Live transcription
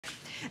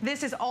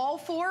This is all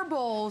 4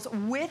 bowls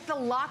with the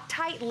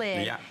Loctite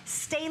lid,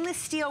 stainless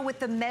steel with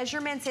the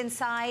measurements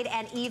inside,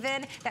 and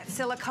even that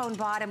silicone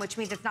bottom, which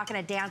means it's not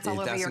going to dance all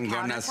over your countertop. It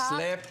doesn't gonna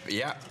slip,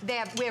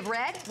 We have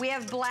red, we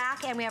have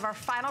black, and we have our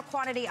final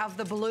quantity of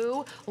the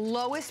blue.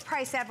 Lowest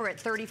price ever at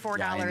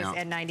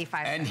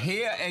 $34.95. And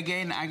here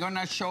again, I'm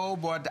gonna show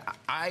what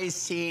I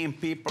see in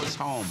people's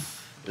home.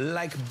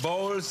 Like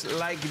bowls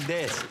like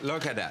this.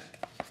 Look at that.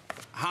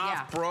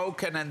 Half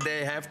broken, and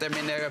they have them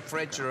in the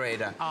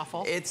refrigerator.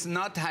 Awful. It's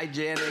not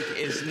hygienic.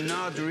 It's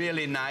not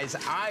really nice.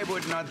 I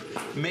would not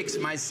mix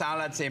my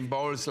salads in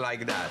bowls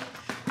like that.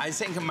 I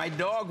think my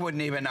dog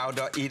wouldn't even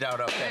eat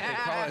out of that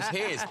because he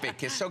is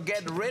picky. So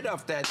get rid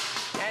of that.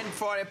 And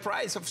for a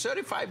price of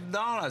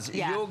 $35,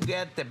 you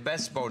get the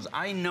best bowls.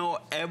 I know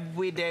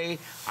every day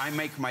I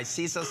make my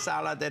Caesar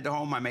salad at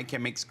home. I make a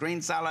mixed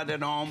green salad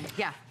at home.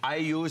 I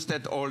use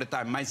that all the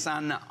time. My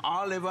son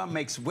Oliver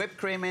makes whipped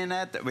cream in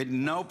it with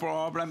no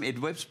problem. It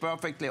whips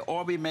perfectly.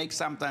 Or we make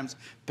sometimes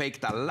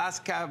baked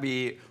Alaska.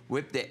 We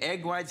whip the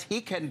egg whites.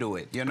 He can do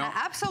it, you know?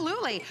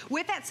 Absolutely.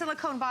 With that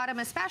silicone bottom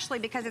especially,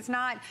 because it's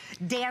not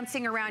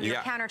dancing around your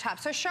countertop.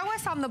 So show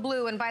us on the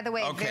blue, and by the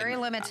way, very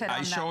limited on that.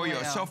 I show you.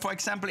 So for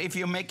example, if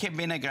you make a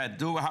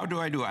vinaigrette, how do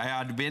I do? I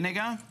add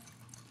vinegar.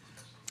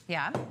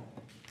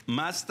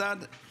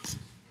 Mustard.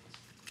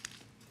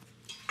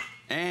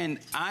 And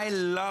I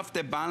love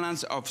the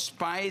balance of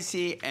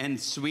spicy and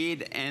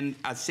sweet and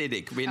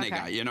acidic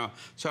vinegar, you know.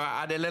 So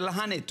I add a little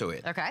honey to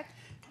it.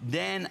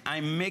 Then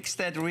I mix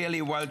that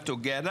really well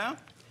together.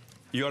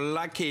 You're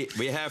lucky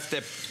we have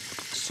the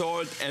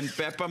salt and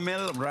pepper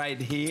mill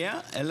right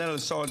here. A little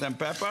salt and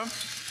pepper.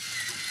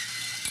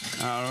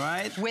 All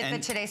right. With the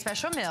Today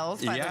Special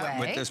Mills, by the way. Yeah,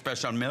 with the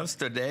special mills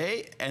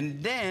today.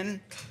 And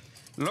then,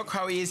 look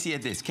how easy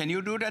it is. Can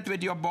you do that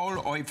with your bowl?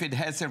 Or if it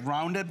has a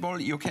rounded bowl,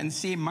 you can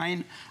see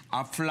mine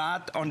are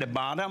flat on the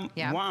bottom.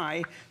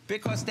 Why?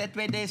 Because that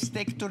way they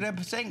stick to the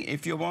thing.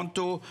 If you want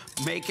to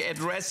make a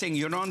dressing,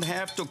 you don't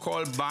have to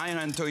call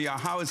Byron to your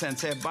house and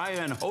say,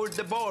 Byron, hold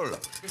the bowl.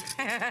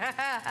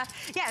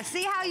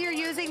 See how you're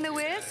using the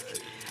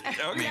whisk?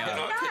 Thank you.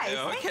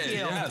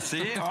 Yeah,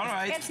 see, all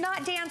right. It's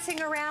not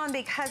dancing around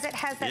because it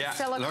has that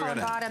silicone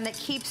bottom that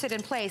keeps it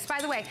in place.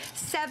 By the way,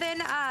 7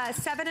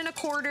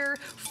 1/4,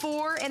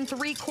 4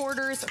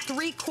 3/4,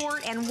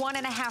 3-quart, and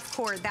 1.5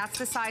 quart. That's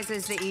the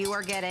sizes that you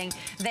are getting.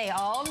 They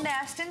all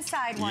nest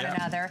inside one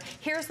another.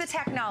 Here's the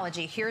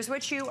technology. Here's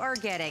what you are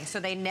getting. So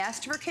they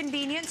nest for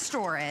convenient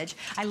storage.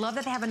 I love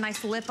that they have a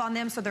nice lip on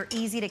them so they're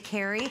easy to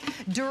carry.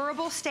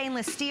 Durable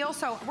stainless steel.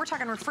 So we're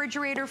talking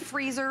refrigerator,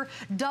 freezer,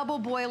 double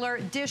boiler,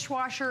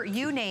 dishwasher,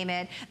 you name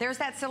it. There's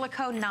that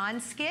silicone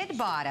non-skid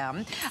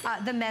bottom.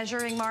 The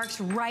measuring marks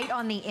right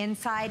on the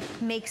inside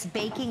makes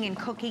baking and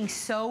cooking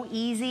so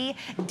easy.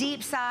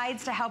 Deep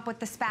sides to help with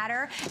the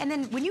spatter. And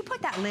then when you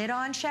put that lid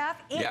on, Chef,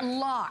 it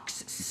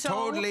locks so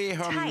totally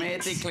tight.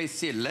 hermetically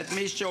sealed. Let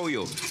me show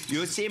you.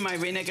 You see my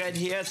vinaigrette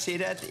here? See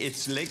that?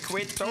 It's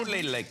liquid,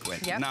 totally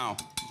liquid. Now,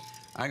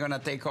 I'm gonna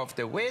take off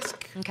the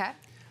whisk.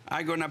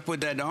 I'm gonna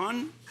put that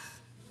on.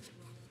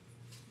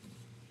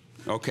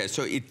 Okay,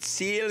 so it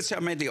seals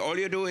hermetically. All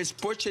you do is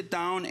push it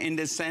down in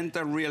the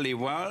center really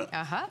well.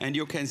 And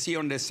you can see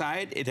on the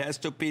side, it has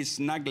to be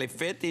snugly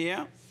fit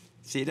here.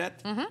 See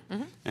that?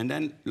 And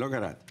then, look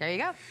at that. There you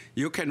go.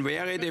 You can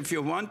wear it if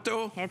you want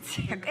to. It's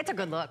a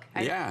good look.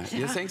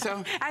 You think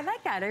so? I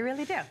like that, I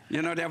really do.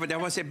 You know, there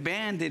was a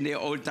band in the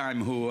old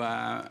time who,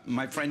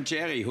 my friend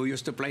Jerry, who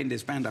used to play in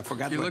this band, I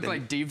forgot what You look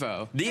like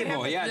Devo.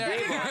 Devo,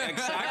 Devo,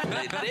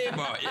 exactly,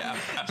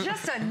 Devo,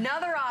 Just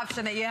another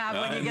option that you have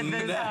when you get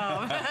this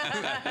home.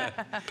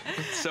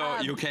 So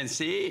you can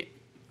see,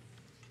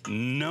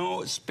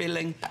 no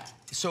spilling.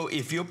 So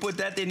if you put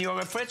that in your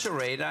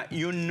refrigerator,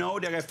 you know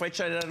the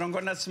refrigerator is not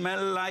gonna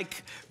smell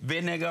like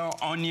vinegar,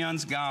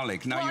 onions,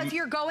 garlic. Now if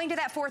you're going to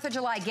that 4th of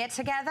July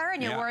get-together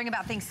and you're worrying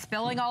about things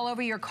spilling all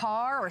over your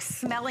car or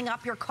smelling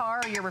up your car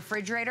or your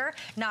refrigerator,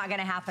 not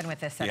gonna happen with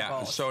this set of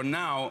bowls. So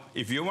now,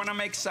 if you wanna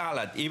make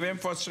salad, even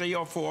for 3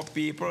 or 4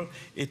 people,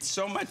 it's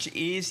so much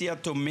easier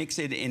to mix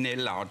it in a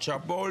larger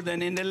bowl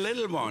than in the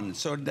little one,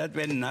 so that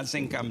way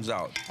nothing comes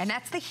out. And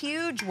that's the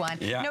huge one.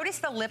 Notice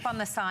the lip on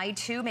the side,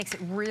 too, makes it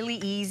really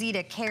easy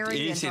to carry.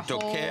 Easy to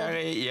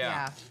carry,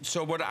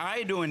 So what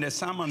I do in the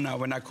summer now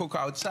when I cook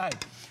outside,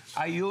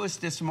 I use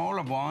the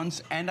smaller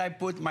ones and I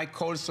put my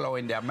coleslaw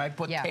in there, my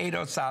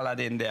potato salad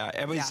in there,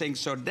 everything.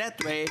 So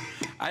that way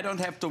I don't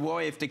have to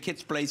worry if the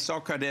kids play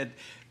soccer that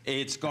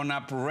it's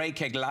gonna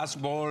break a glass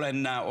bowl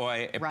and or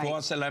a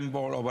porcelain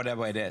bowl or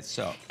whatever it is.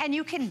 So. And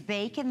you can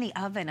bake in the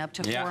oven up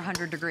to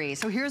 400 degrees.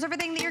 So here's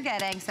everything that you're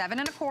getting: 7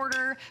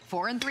 1/4,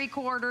 4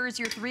 3/4,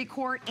 your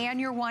 3-quart, and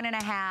your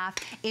 1.5.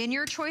 In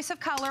your choice of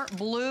color,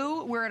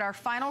 blue. We're at our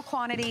final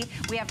quantity.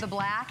 We have the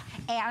black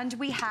and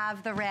we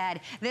have the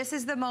red. This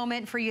is the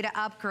moment for you to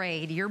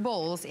upgrade your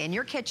bowls in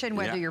your kitchen,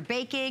 whether you're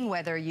baking,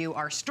 whether you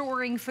are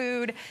storing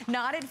food.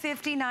 Not at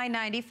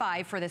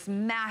 $59.95 for this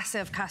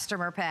massive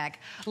customer pack.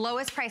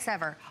 Lowest price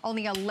ever,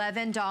 only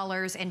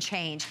 $11 and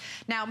change.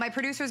 Now, my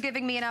producer's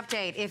giving me an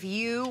update. If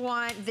you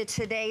want the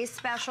today's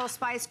special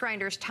spice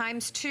grinders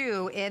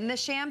 ×2 in the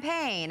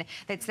champagne,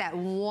 that's that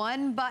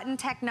one button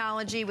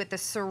technology with the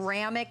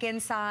ceramic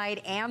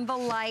inside and the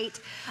light,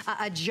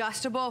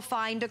 adjustable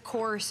find a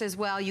course as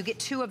well. You get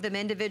 2 of them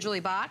individually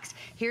boxed.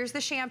 Here's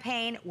the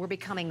champagne. We're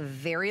becoming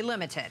very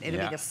limited.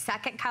 It'll be the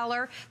second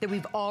color that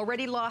we've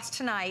already lost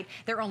tonight.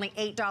 They're only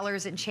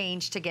 $8 and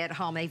change to get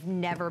home. They've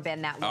never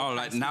been that low. All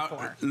right, now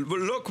before.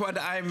 look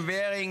what I'm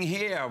wearing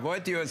here.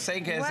 What do you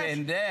think is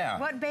in there?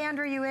 What band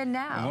are you in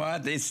now?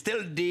 What? It's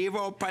still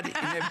Devo, but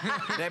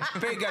the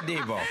bigger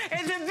Devo.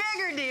 It's a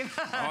bigger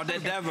Devo. Or the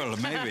Devil,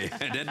 maybe.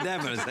 The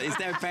Devils. Is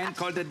there a band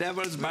called the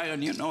Devils?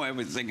 Byron, you know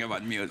everything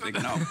about music,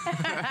 no?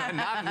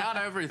 not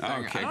everything.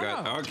 Okay,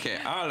 good. Okay,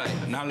 all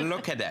right. Now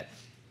look at that.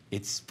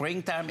 It's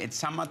springtime, it's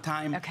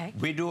summertime. Okay.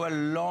 We do a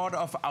lot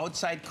of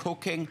outside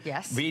cooking.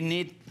 Yes. We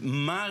need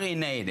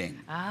marinating.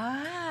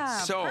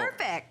 Ah, so,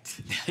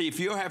 perfect.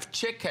 If you have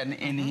chicken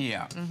in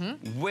here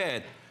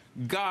with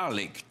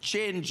garlic,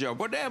 ginger,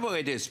 whatever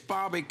it is,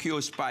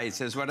 barbecue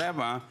spices,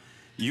 whatever,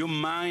 you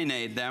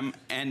marinate them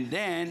and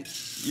then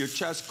you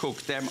just cook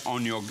them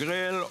on your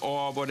grill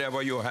or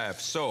whatever you have.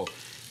 So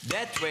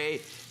that way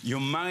you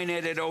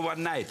marinate it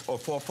overnight or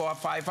for 4 or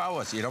 5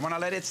 hours. You don't want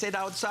to let it sit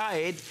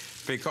outside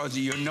because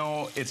you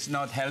know it's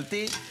not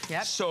healthy.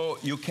 Yep. So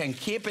you can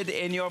keep it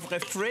in your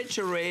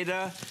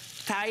refrigerator,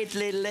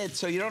 tightly lit,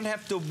 so you don't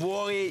have to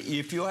worry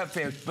if you have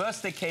a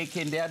birthday cake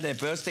in there, the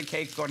birthday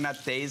cake gonna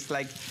taste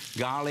like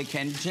garlic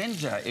and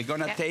ginger. It's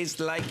gonna taste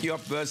like your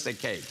birthday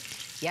cake.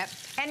 Yep.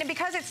 And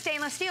because it's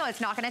stainless steel, it's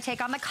not going to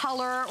take on the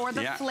color or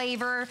the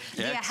flavor.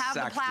 Do you have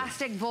the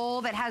plastic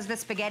bowl that has the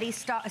spaghetti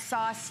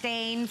sauce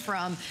stain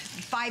from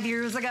 5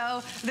 years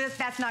ago?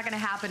 That's not going to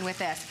happen with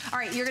this. All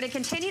right, you're going to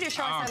continue to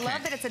show us. I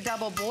love that it's a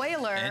double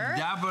boiler. A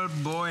double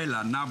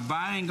boiler. Now,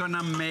 Byron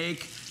gonna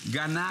make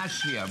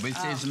ganache here, which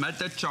is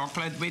melted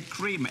chocolate with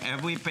cream.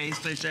 Every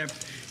pastry chef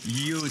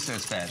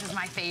uses that. This is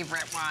my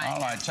favorite one.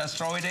 All right, just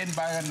throw it in,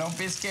 Byron. Don't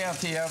be scared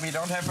here. We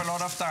don't have a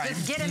lot of time.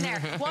 Just get in there.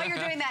 While you're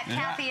doing that,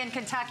 Kathy in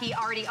Kentucky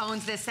already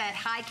owns this set.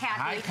 Hi,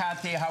 Kathy. Hi,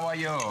 Kathy. How are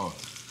you?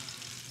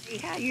 Hey,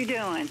 how you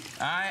doing?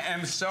 I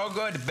am so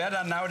good.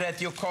 Better now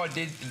that you called.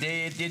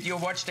 Did you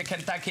watch the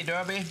Kentucky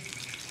Derby?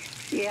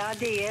 Yeah, I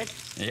did.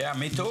 Yeah,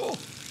 me too.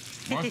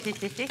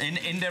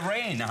 in the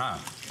rain, huh?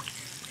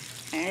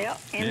 Yeah,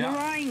 in the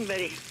rain, but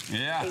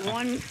he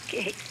won.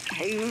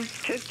 He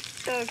took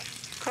the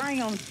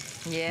crown.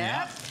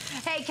 Yeah.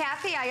 Hey,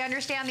 Kathy, I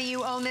understand that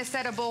you own this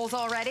set of bowls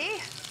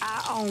already.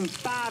 I own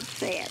 5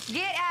 sets.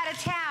 Get out of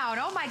town.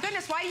 Oh, my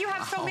goodness. Why do you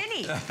have so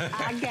many?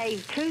 I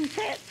gave 2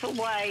 sets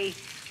away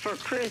for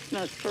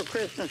Christmas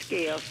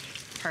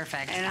gifts.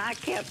 Perfect. And I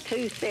kept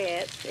 2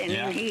 sets, and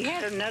then he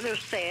had another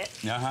set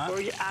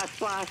where I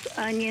sliced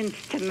onions,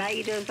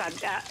 tomatoes,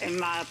 and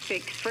my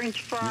fixed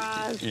French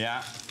fries.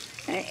 Yeah.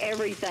 And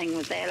everything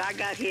was that. I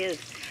got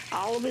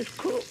all of his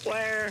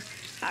cookware.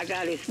 I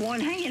got his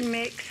one-hand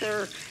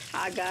mixer.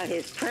 I got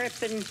his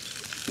prepping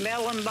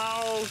melon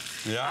balls.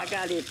 Yeah. I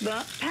got his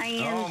bundt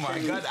pans. Oh, my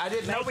God. I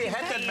didn't know we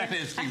had that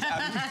many things.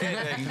 I'm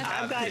kidding.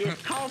 I got his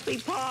coffee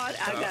pot.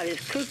 I got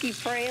his cookie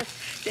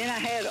press. Then I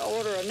had to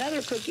order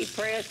another cookie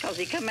press because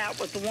he come out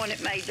with the one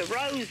that made the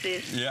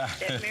roses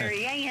that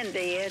Mary Ann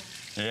did.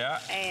 Yeah.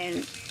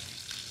 And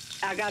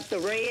I got the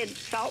red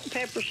salt and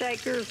pepper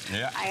shakers.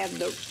 Yeah. I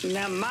have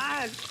now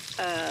my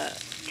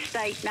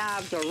steak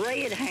knives are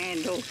red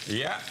handles.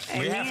 Yeah,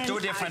 we have 2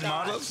 different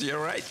models,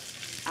 you're right.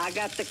 I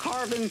got the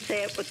carving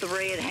set with the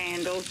red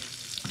handles.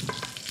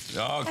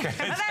 Okay,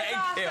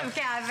 thank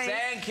you. Kathy.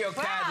 Thank you,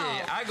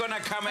 Kathy. I'm going to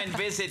come and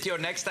visit you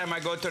next time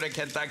I go to the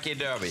Kentucky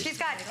Derby. She's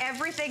got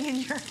everything in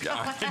your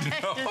I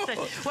know.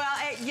 Well,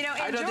 you know,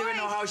 enjoy. I don't even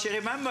know how she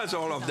remembers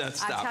all of that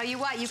stuff. I'll tell you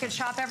what, you can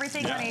shop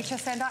everything on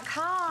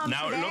hsn.com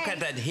Now, today. look at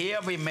that. Here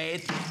we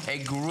made a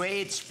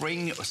great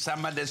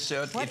spring-summer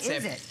dessert. What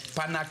is it?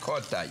 Panna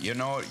cotta. You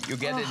know, you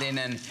get it in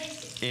an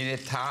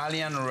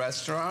Italian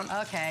restaurant.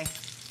 Okay.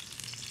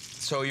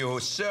 So you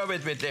serve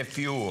it with a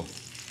few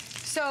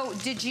So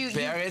did you...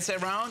 berries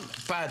around,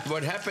 but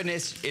what happened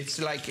is it's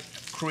like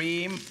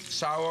cream,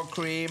 sour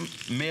cream,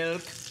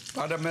 milk,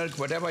 buttermilk,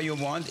 whatever you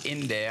want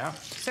in there.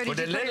 So put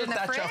did a you put little it in the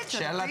touch of fridge or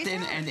the gelatin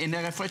freezer? and in the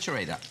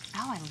refrigerator.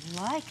 Oh,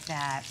 I like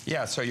that.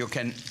 Yeah, so you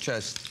can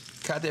just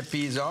cut a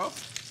piece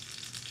off.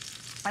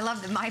 I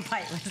love that my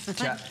bite was...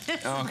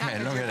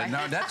 Okay, look at it.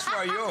 No, that's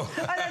for you. Oh,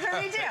 that's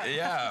for me too.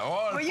 Yeah, all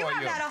well, for you.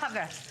 Well, you have that, I'll have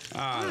this.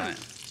 All right.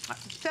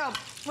 So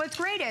what's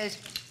great is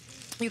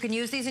you can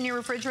use these in your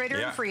refrigerator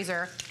and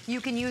freezer.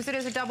 You can use it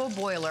as a double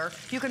boiler.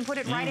 You can put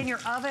it right in your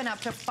oven up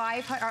to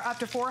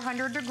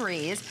 400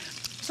 degrees.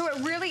 So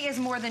it really is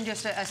more than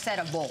just a set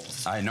of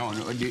bowls. I know.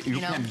 You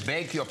can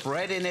bake your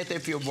bread in it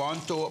if you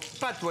want to.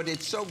 But what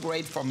it's so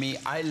great for me,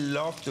 I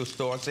love to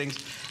store things,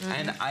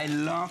 and I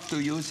love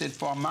to use it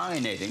for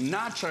marinating.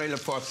 Naturally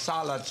for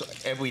salads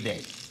every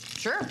day.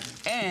 Sure.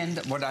 And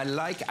what I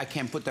like, I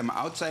can put them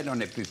outside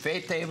on a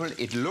buffet table.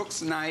 It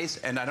looks nice,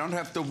 and I don't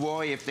have to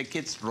worry if the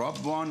kids drop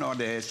one or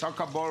the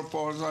soccer ball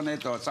falls on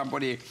it or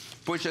somebody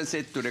pushes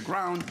it to the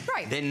ground.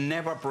 Right. They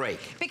never break.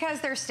 Because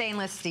they're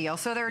stainless steel,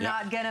 so they're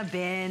not gonna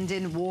bend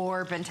and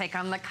warp and take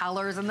on the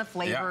colors and the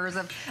flavors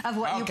of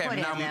what you put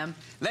in them.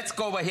 Let's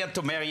go over here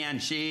to Marianne.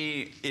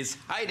 She is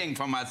hiding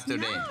from us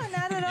today. No,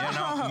 not at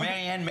all. You know,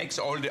 Marianne makes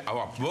all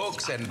our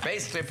books and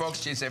pastry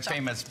books. She's a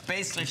famous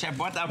pastry chef.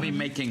 What are we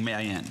making,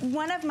 Marianne?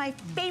 One of my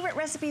favorite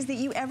recipes that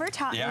you ever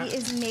taught me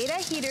is Maida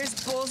Heater's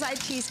bullseye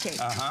cheesecake.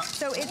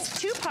 So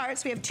it's 2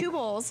 parts. We have 2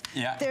 bowls.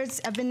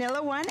 There's a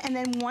vanilla one, and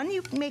then one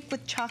you make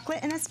with chocolate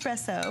and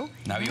espresso.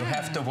 Now you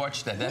have to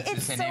watch that.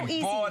 That's an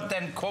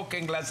important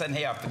cooking lesson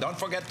here. Don't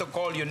forget to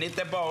call. You need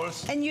the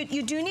bowls. And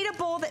you do need a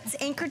bowl that's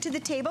anchored to the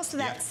table, so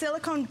that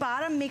silicone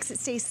bottom makes it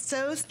stay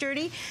so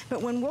sturdy.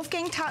 But when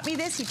Wolfgang taught me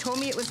this, he told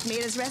me it was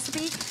Maida's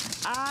recipe.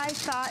 I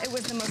thought it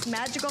was the most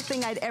magical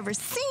thing I'd ever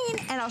seen,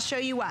 and I'll show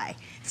you why.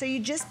 So you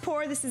just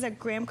pour, this is a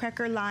graham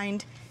cracker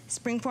lined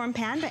springform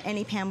pan, but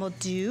any pan will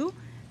do.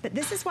 But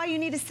this is why you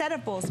need a set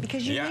of bowls,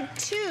 because you need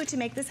 2 to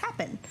make this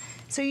happen.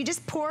 So you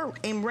just pour,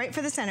 aim right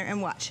for the center,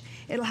 and watch.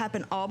 It'll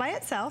happen all by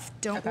itself.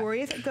 Don't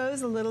worry if it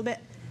goes a little bit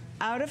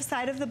out of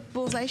sight of the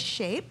bullseye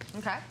shape.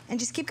 And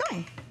just keep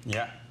going.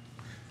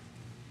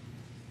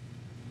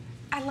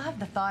 I love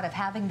the thought of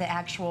having the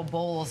actual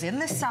bowls in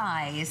the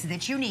size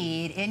that you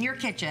need in your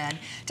kitchen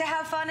to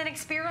have fun and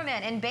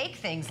experiment and bake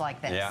things like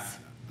this.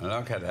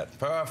 Look at that.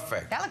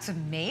 Perfect. That looks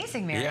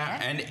amazing, Marianne.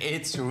 Yeah, and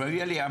it's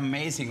really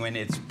amazing when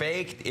it's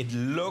baked. It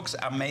looks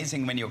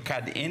amazing when you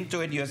cut into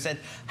it. You said,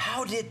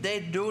 how did they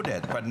do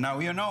that? But now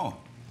you know.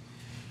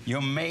 You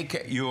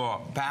make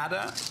your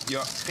batter,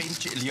 your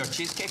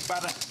cheesecake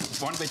batter,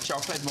 one with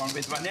chocolate, one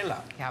with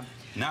vanilla.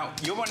 Now,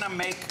 you want to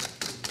make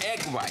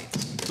egg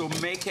whites, to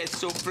make a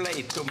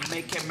souffle, to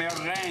make a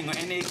meringue,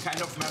 any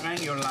kind of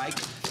meringue you like.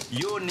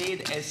 You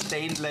need a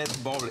stainless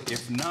bowl.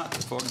 If not,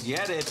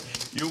 forget it.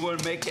 You will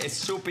make a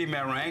soupy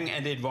meringue,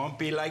 and it won't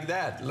be like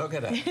that. Look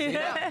at that. See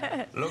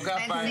that? Look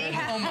up.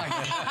 Oh, my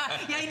God.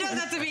 Yeah, he does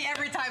that to me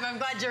every time. I'm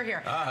glad you're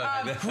here.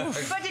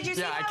 But did you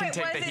see how it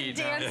wasn't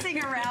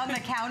dancing around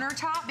the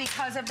countertop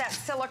because of that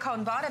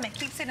silicone bottom? It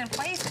keeps it in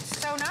place. It's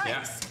so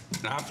nice.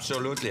 Yeah,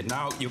 absolutely.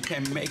 Now you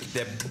can make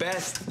the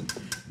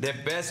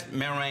best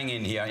meringue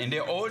in here. In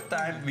the old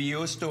time, we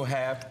used to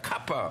have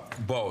copper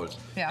bowls.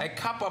 A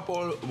copper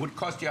bowl would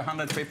cost you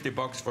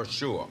 $150 for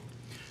sure.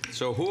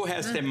 So who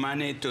has the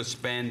money to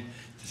spend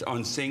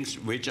on things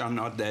which are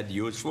not that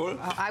useful?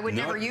 I would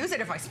never use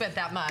it if I spent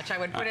that much. I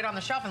would put it on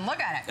the shelf and look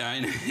at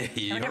it.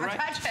 You're never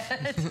touch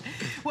it.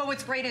 Well,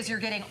 what's great is you're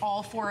getting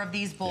all 4 of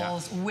these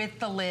bowls with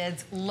the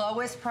lids.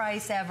 Lowest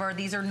price ever.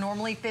 These are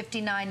normally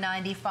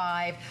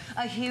 $59.95.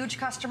 A huge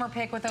customer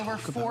pick with over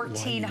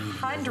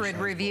 1,400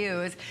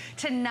 reviews.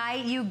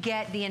 Tonight, you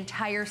get the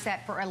entire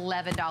set for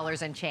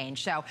 $11 and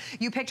change. So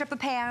you picked up the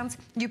pans.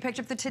 You picked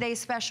up the Today's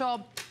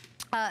Special.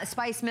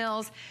 Spice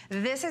Mills,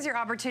 this is your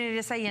opportunity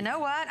to say, you know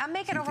what, I'm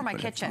making over my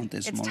kitchen.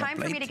 It's time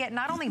for me to get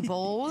not only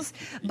bowls,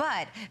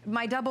 but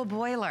my double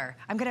boiler.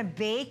 I'm gonna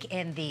bake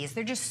in these.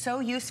 They're just so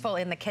useful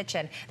in the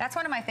kitchen. That's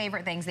one of my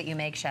favorite things that you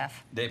make,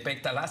 Chef. They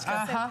baked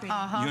Alaska?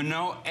 You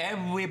know,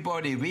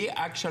 everybody, we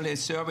actually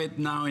serve it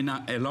now in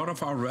a lot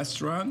of our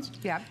restaurants.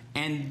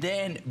 And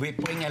then we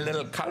bring a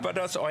little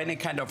Calvados or any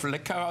kind of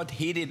liquor out,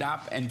 heat it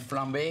up, and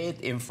flambe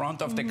it in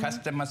front of the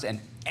customers, and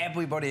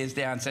everybody is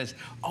there and says,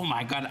 oh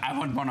my God, I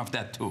want one of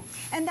that too.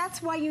 And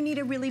that's why you need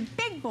a really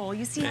big bowl.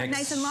 You see how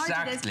nice and large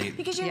it is?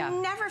 Because you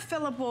never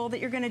fill a bowl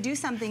that you're gonna do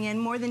something in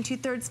more than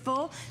 2/3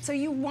 full. So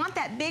you want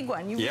that big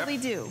one, you really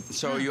do.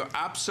 So you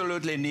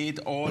absolutely need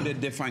all the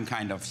different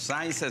kind of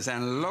sizes.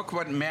 And look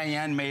what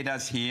Marianne made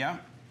us here.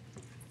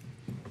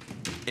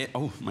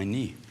 Oh, my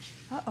knee.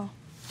 Uh-oh.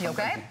 You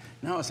okay?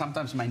 No,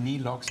 sometimes my knee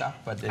locks up,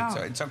 but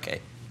it's okay.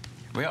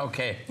 We're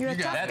okay. You're a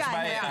tough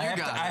guy.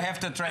 I have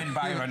to train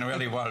Byron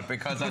really well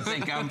because I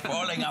think I'm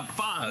falling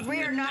apart.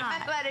 We are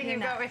not letting you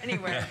go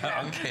anywhere.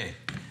 Okay.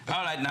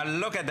 All right, now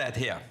look at that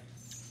here.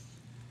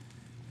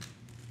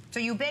 So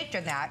you baked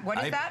in that.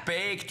 What is that? I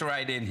baked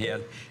right in here.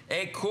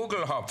 A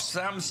Kugelhopf,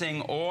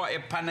 something, or a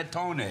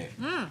panettone.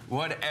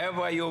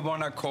 Whatever you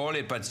want to call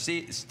it, but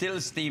still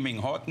steaming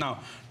hot. Now,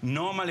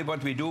 normally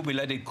what we do, we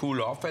let it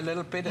cool off a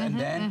little bit, and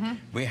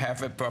then we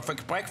have a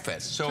perfect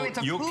breakfast. So it's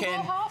a you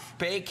Kugelhopf? can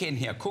bake in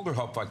here.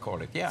 Kugelhopf, I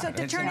call it. Yeah. So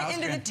to turn it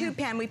into the 2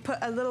 pan, we put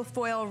a little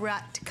foil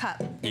wrapped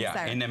cup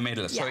inside. In the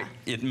middle. So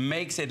it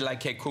makes it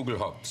like a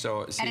Kugelhopf.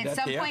 So see that here? And at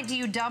some point, do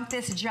you dump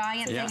this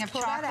giant thing of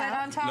chocolate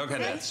on top? Look at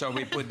that. So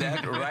we put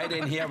that right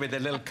in here with a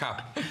little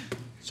cup.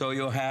 So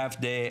you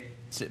have the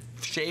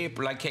shape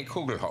like a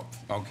Kugelhopf,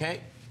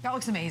 okay? That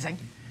looks amazing.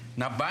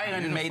 Now,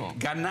 Byron made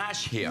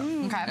ganache here.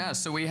 Okay. Yeah,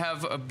 so we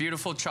have a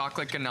beautiful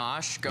chocolate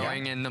ganache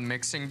going in the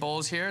mixing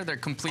bowls here. They're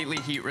completely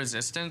heat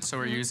resistant, so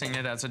we're using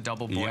it as a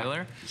double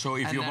boiler. So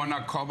if you want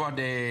to cover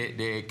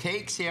the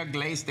cakes here,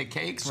 glaze the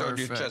cakes, so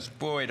you just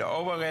pour it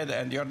over it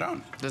and you're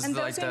done. This is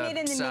like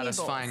the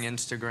satisfying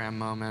Instagram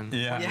moment.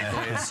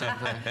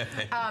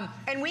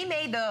 And we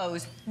made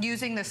those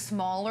using the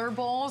smaller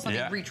bowls. Let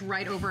me reach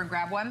right over and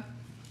grab one.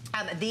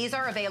 These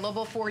are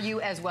available for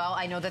you as well.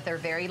 I know that they're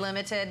very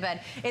limited, but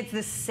it's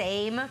the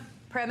same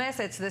premise.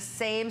 It's the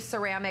same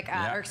ceramic,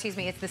 or excuse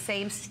me, it's the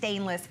same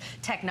stainless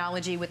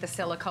technology with the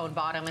silicone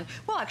bottom. And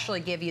we'll actually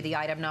give you the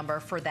item number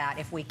for that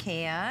if we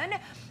can.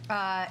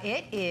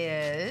 It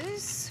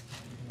is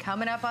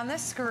coming up on the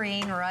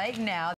screen right now.